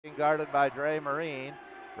guarded by Dre Marine.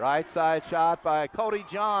 Right side shot by Cody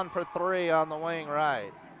John for three on the wing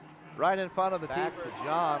right. Right in front of the back to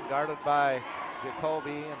John, guarded by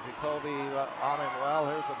Jacoby, and Jacoby on him well.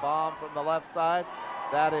 Here's a bomb from the left side.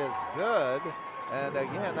 That is good. And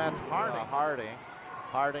again, that's Harding.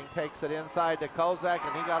 Harding takes it inside to Kozak,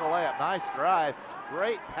 and he got a layup. Nice drive.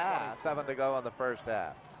 Great pass. 7 to go in the first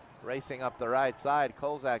half. Racing up the right side.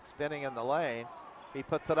 Kozak spinning in the lane. He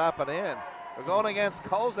puts it up and in. We're going against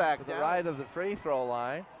Kozak to the right of the free throw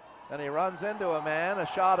line. And he runs into a man. A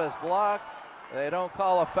shot is blocked. They don't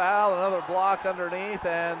call a foul. Another block underneath,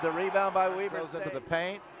 and the rebound by Weaver goes into the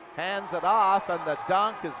paint. Hands it off, and the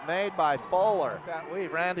dunk is made by Fuller. That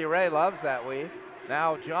weave. Randy Ray loves that weave.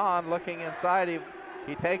 Now John looking inside.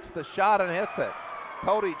 He takes the shot and hits it.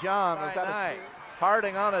 Cody John is that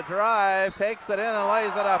Harding on a drive, takes it in and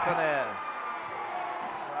lays it up and in.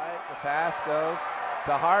 Right, the pass goes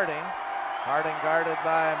to Harding. Harding guarded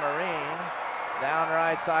by Marine. Down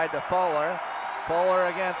right side to Fuller. Fuller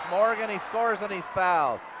against Morgan. He scores and he's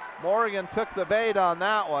fouled. Morgan took the bait on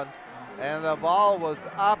that one, and the ball was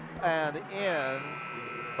up and in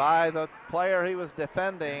by the player he was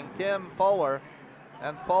defending, Tim Fuller,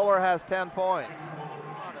 and Fuller has 10 points.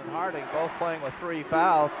 And Harding both playing with 3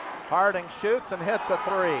 fouls. Harding shoots and hits a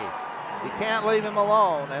 3. You can't leave him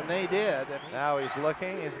alone, and they did. And now he's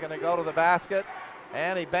looking. He's going to go to the basket,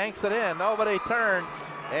 and he banks it in. Nobody turns,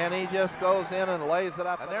 and he just goes in and lays it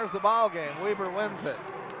up. And there's the ball game. Weaver wins it.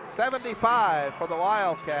 75 for the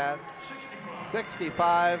Wildcats,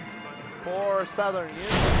 65 for Southern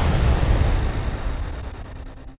Union.